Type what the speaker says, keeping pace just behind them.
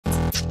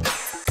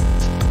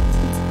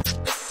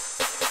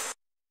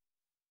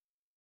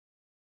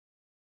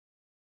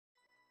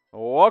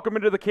Welcome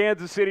into the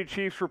Kansas City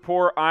Chiefs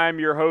Report. I'm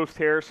your host,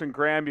 Harrison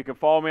Graham. You can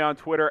follow me on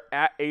Twitter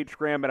at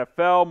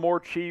HGrahamNFL. More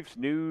Chiefs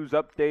news,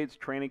 updates,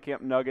 training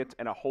camp nuggets,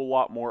 and a whole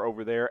lot more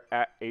over there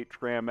at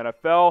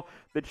HGrahamNFL.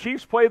 The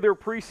Chiefs played their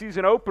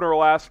preseason opener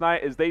last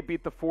night as they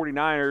beat the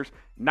 49ers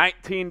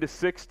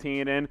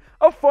 19-16 in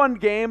a fun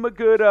game, a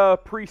good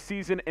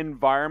preseason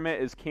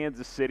environment as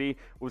Kansas City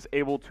was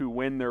able to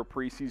win their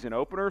preseason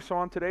opener. So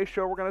on today's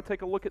show, we're going to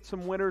take a look at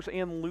some winners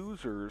and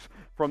losers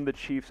from the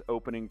Chiefs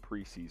opening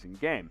preseason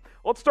game.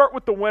 Let's start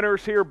with the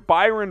winners here.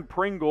 Byron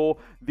Pringle,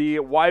 the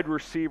wide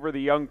receiver, the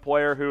young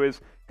player who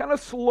has kind of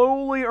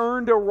slowly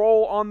earned a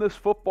role on this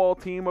football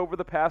team over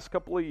the past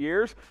couple of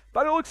years.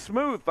 Thought he looked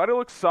smooth, thought he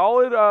looked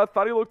solid,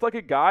 thought he looked like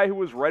a guy who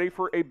was ready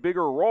for a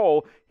bigger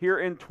role here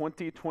in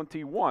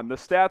 2021. The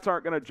stats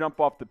aren't going to jump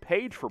off the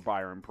page for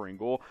Byron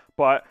Pringle,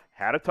 but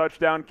had a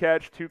touchdown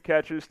catch, 2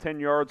 catches, 10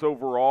 yards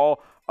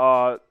overall.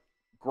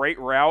 Great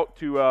route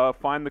to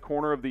find the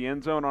corner of the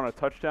end zone on a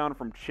touchdown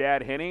from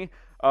Chad Henne.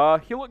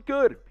 He looked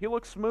good. He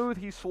looked smooth.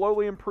 He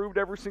slowly improved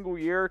every single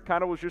year.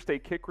 Kind of was just a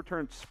kick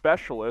return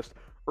specialist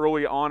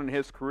early on in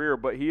his career,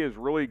 but he has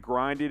really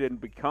grinded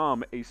and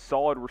become a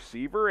solid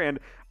receiver, and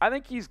I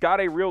think he's got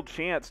a real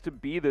chance to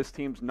be this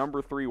team's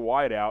number 3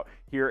 wideout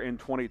here in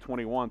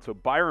 2021. So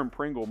Byron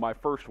Pringle, my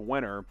first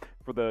winner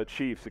for the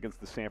Chiefs against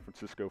the San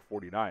Francisco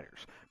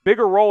 49ers.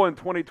 Bigger role in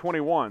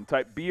 2021.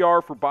 Type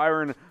BR for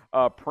Byron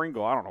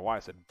Pringle. I don't know why I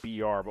said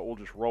BR, but we'll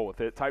just roll with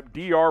it. Type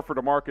DR for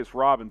Demarcus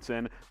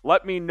Robinson.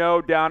 Let me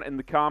know down in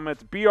the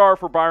comments. BR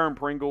for Byron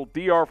Pringle,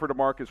 DR for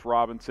Demarcus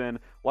Robinson.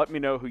 Let me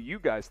know who you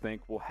guys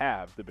think will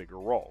have the bigger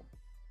role.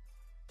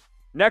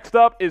 Next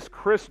up is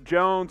Chris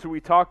Jones, who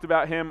we talked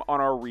about him on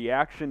our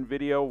reaction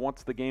video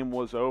once the game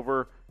was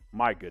over.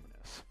 My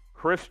goodness.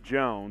 Chris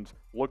Jones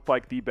looked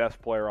like the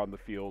best player on the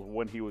field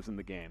when he was in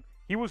the game.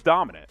 He was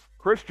dominant.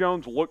 Chris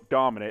Jones looked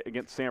dominant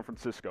against San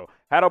Francisco.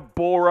 Had a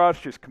bull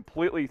rush, just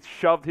completely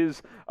shoved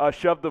the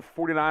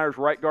 49ers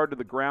right guard to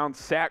the ground,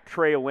 sacked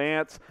Trey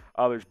Lance.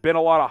 There's been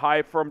a lot of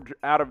hype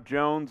out of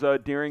Jones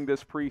during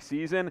this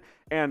preseason,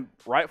 and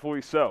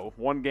rightfully so.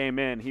 One game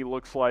in, he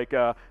looks like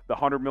the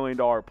 $100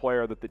 million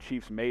player that the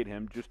Chiefs made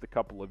him just a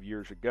couple of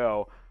years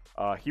ago.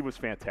 He was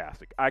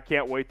fantastic. I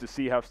can't wait to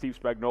see how Steve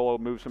Spagnuolo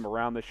moves him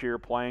around this year,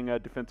 playing a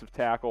defensive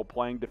tackle,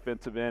 playing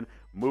defensive end,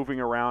 moving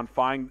around,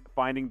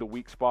 finding the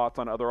weak spots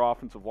on other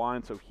offensive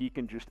lines so he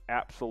can just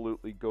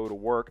absolutely go to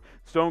work.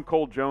 Stone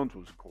Cold Jones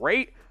was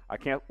great. I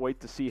can't wait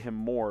to see him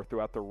more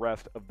throughout the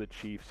rest of the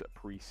Chiefs'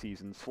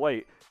 preseason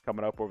slate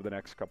coming up over the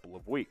next couple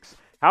of weeks.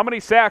 How many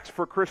sacks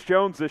for Chris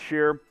Jones this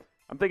year?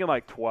 I'm thinking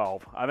like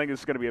 12. I think this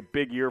is going to be a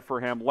big year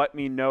for him. Let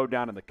me know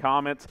down in the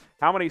comments.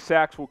 How many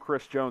sacks will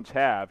Chris Jones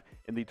have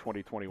in the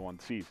 2021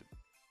 season?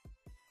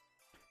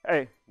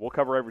 Hey, we'll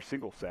cover every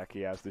single sack he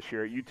has this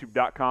year at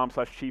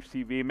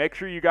youtube.com/ChiefsTV. Make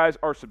sure you guys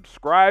are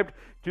subscribed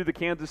to the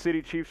Kansas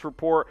City Chiefs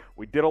Report.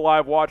 We did a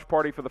live watch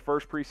party for the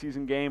first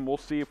preseason game. We'll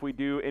see if we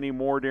do any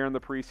more during the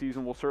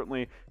preseason. We'll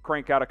certainly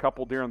crank out a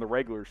couple during the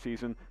regular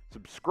season.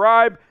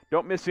 Subscribe.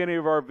 Don't miss any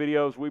of our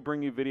videos. We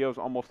bring you videos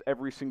almost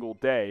every single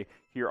day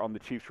here on the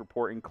Chiefs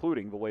Report,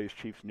 including the latest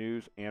Chiefs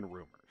news and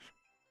rumors.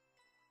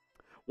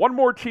 One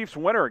more Chiefs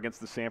winner against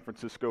the San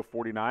Francisco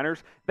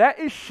 49ers. That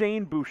is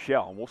Shane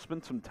Buechele. And we'll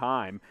spend some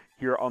time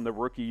here on the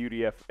rookie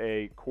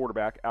UDFA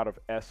quarterback out of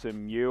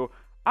SMU.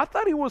 I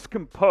thought he was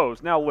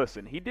composed. Now,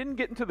 listen, he didn't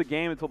get into the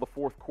game until the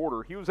fourth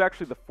quarter. He was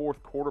actually the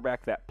 4th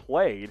quarterback that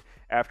played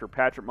after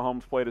Patrick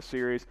Mahomes played a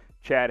series,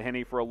 Chad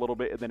Henne for a little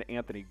bit, and then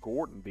Anthony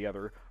Gordon, the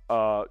other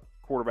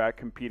quarterback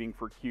competing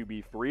for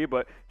QB3.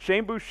 But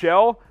Shane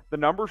Buechele, the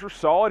numbers are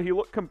solid. He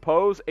looked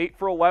composed, 8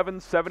 for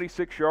 11,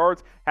 76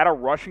 yards, had a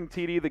rushing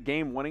TD, the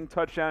game-winning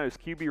touchdown. His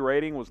QB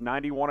rating was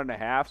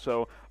 91.5,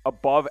 so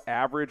above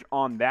average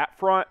on that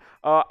front.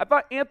 I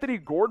thought Anthony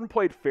Gordon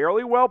played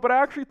fairly well, but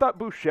I actually thought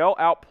Buechele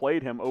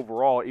outplayed him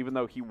overall, even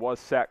though he was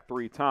sacked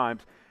 3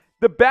 times.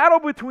 The battle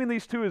between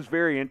these two is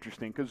very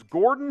interesting because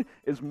Gordon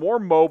is more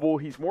mobile.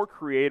 He's more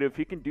creative.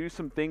 He can do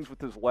some things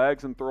with his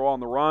legs and throw on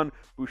the run.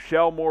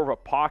 Buechele, more of a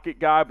pocket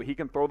guy, but he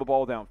can throw the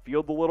ball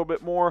downfield a little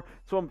bit more.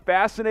 So I'm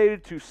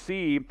fascinated to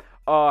see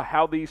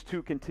how these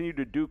two continue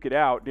to duke it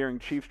out during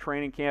Chiefs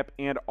training camp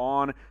and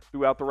on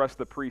throughout the rest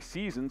of the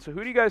preseason. So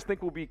who do you guys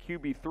think will be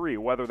QB3,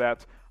 whether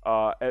that's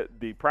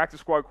the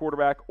practice squad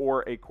quarterback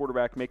or a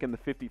quarterback making the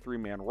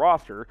 53-man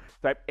roster?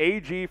 Type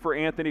AG for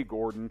Anthony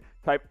Gordon.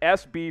 Type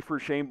SB for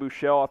Shane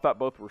Buechele. I thought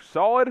both were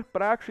solid,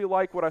 but I actually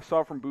like what I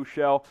saw from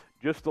Buechele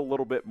just a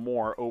little bit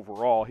more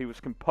overall. He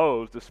was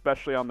composed,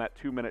 especially on that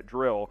 2-minute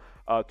drill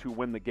to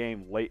win the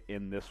game late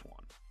in this one.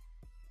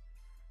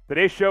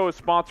 Today's show is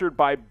sponsored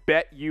by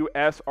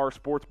BetUS, our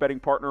sports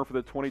betting partner for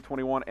the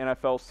 2021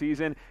 NFL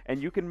season,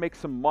 and you can make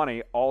some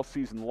money all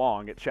season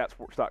long at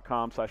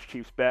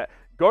chatsports.com/ChiefsBet.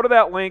 Go to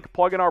that link,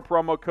 plug in our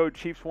promo code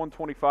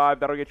Chiefs125.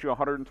 That'll get you a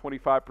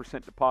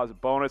 125%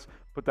 deposit bonus.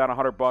 Put down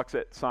 $100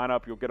 at sign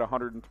up. You'll get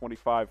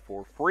 $125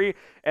 for free.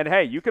 And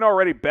hey, you can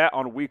already bet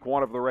on week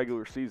 1 of the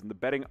regular season. The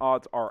betting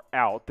odds are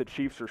out. The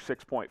Chiefs are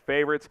 6-point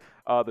favorites.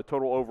 The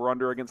total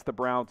over-under against the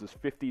Browns is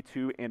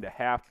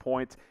 52.5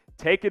 points.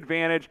 Take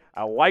advantage.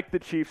 I like the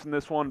Chiefs in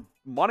this one.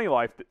 Money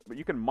life, but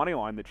you can money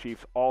line the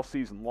Chiefs all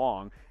season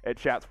long at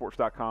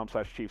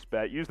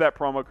chatsports.com/ChiefsBet. Use that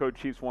promo code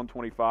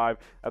Chiefs125.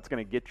 That's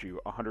going to get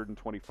you a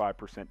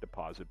 125%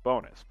 deposit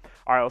bonus.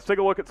 All right, let's take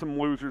a look at some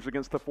losers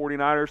against the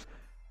 49ers.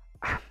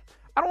 I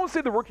don't want to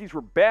say the rookies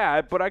were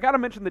bad, but I got to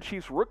mention the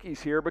Chiefs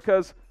rookies here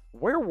because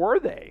where were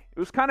they? It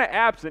was kind of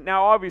absent.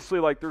 Now, obviously,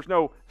 there's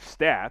no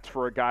stats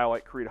for a guy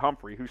like Creed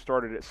Humphrey who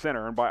started at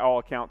center, and by all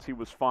accounts, he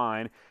was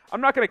fine. I'm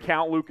not going to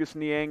count Lucas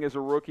Niang as a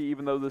rookie,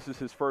 even though this is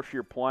his first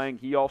year playing.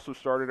 He also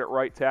started at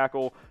right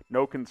tackle.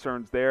 No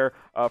concerns there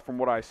from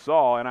what I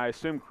saw, and I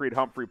assume Creed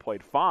Humphrey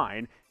played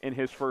fine in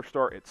his first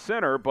start at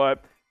center,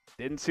 but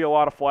didn't see a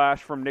lot of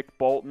flash from Nick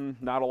Bolton.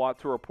 Not a lot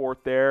to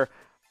report there.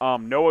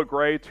 Noah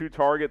Gray, 2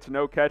 targets,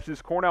 no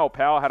catches. Cornell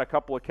Powell had a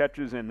couple of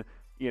catches in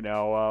I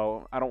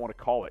don't want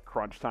to call it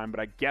crunch time,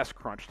 but I guess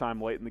crunch time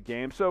late in the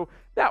game. So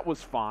that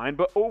was fine.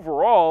 But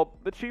overall,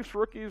 the Chiefs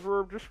rookies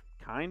were just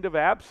kind of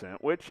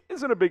absent, which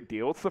isn't a big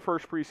deal. It's the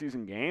first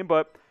preseason game,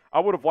 but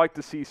I would have liked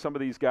to see some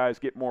of these guys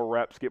get more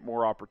reps, get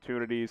more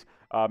opportunities.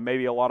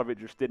 Maybe a lot of it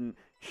just didn't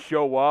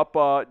show up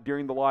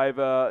during the live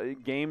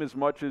game as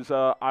much as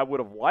I would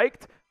have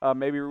liked.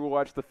 Maybe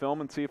rewatch the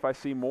film and see if I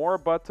see more,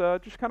 but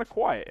just kind of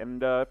quiet. And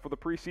for the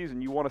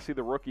preseason, you want to see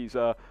the rookies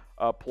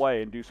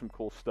play and do some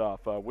cool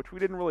stuff, which we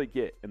didn't really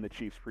get in the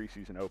Chiefs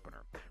preseason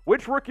opener.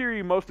 Which rookie are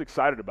you most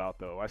excited about,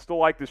 though? I still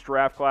like this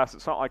draft class.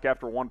 It's not like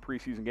after one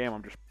preseason game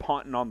I'm just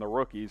punting on the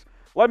rookies.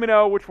 Let me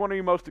know which one are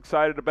you most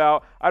excited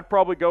about. I'd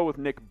probably go with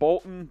Nick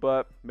Bolton,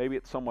 but maybe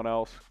it's someone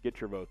else. Get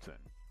your votes in.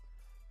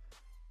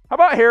 How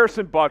about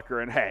Harrison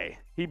Butker? And hey,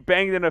 he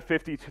banged in a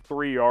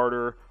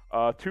 53-yarder,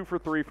 2 for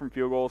 3 from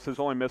field goals. His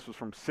only miss was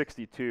from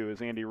 62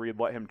 as Andy Reid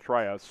let him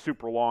try a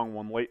super long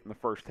one late in the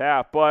first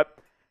half. But,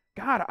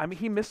 God,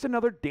 he missed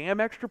another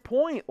damn extra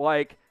point.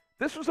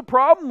 This was a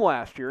problem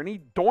last year, and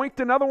he doinked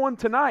another one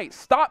tonight.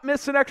 Stop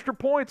missing extra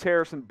points,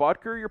 Harrison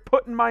Butker. You're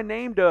putting my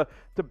name to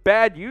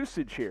bad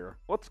usage here.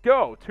 Let's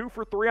go. 2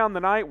 for 3 on the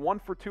night, 1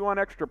 for 2 on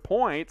extra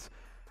points.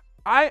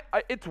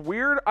 It's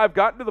weird. I've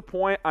gotten to the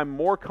point I'm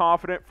more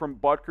confident from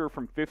Butker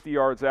from 50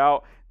 yards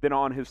out than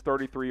on his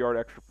 33-yard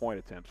extra point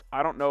attempts.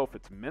 I don't know if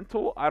it's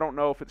mental. I don't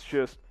know if it's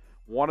just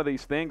one of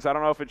these things. I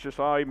don't know if it's just,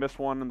 he missed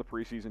one in the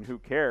preseason. Who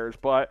cares?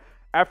 But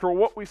after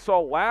what we saw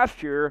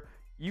last year,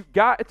 you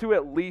got to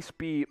at least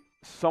be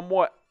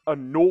somewhat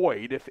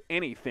annoyed, if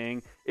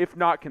anything, if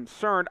not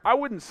concerned. I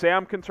wouldn't say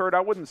I'm concerned.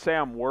 I wouldn't say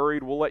I'm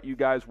worried. We'll let you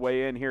guys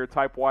weigh in here.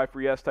 Type Y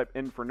for yes, type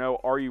N for no.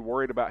 Are you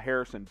worried about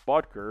Harrison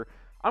Butker?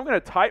 I'm going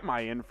to type my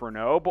in for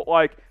no, but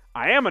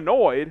I am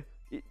annoyed.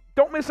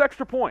 Don't miss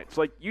extra points.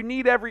 You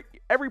need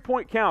every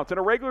point counts. In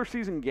a regular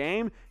season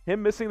game,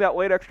 him missing that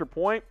late extra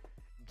point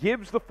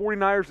gives the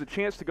 49ers the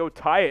chance to go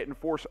tie it and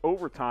force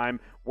overtime,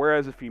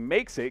 whereas if he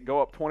makes it,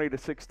 go up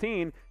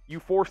 20-16,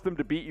 you force them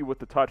to beat you with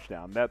the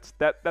touchdown. That's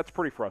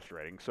pretty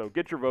frustrating. So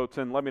get your votes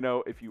in. Let me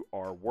know if you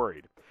are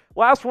worried.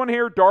 Last one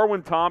here,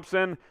 Darwin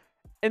Thompson.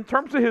 In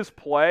terms of his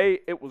play,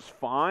 it was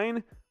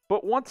fine,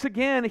 but once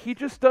again, he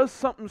just does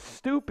something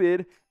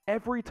stupid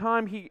every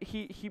time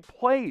he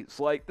plays.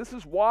 This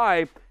is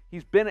why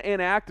he's been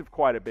inactive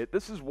quite a bit.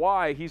 This is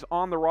why he's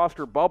on the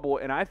roster bubble,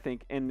 and I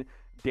think in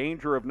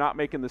danger of not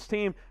making this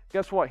team.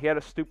 Guess what? He had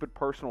a stupid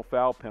personal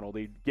foul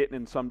penalty getting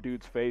in some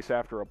dude's face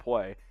after a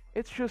play.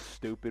 It's just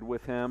stupid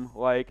with him.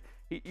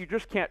 You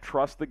just can't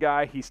trust the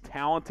guy. He's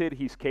talented.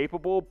 He's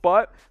capable,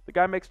 but the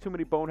guy makes too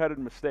many boneheaded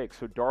mistakes.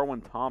 So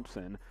Darwin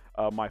Thompson,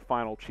 my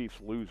final Chiefs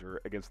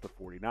loser against the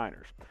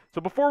 49ers. So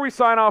before we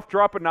sign off,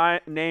 drop a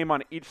name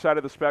on each side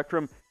of the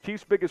spectrum.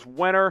 Chiefs' biggest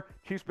winner,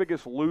 Chiefs'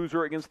 biggest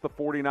loser against the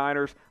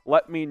 49ers.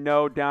 Let me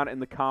know down in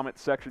the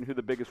comments section who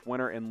the biggest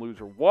winner and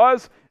loser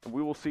was, and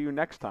we will see you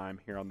next time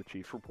here on the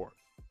Chiefs Report.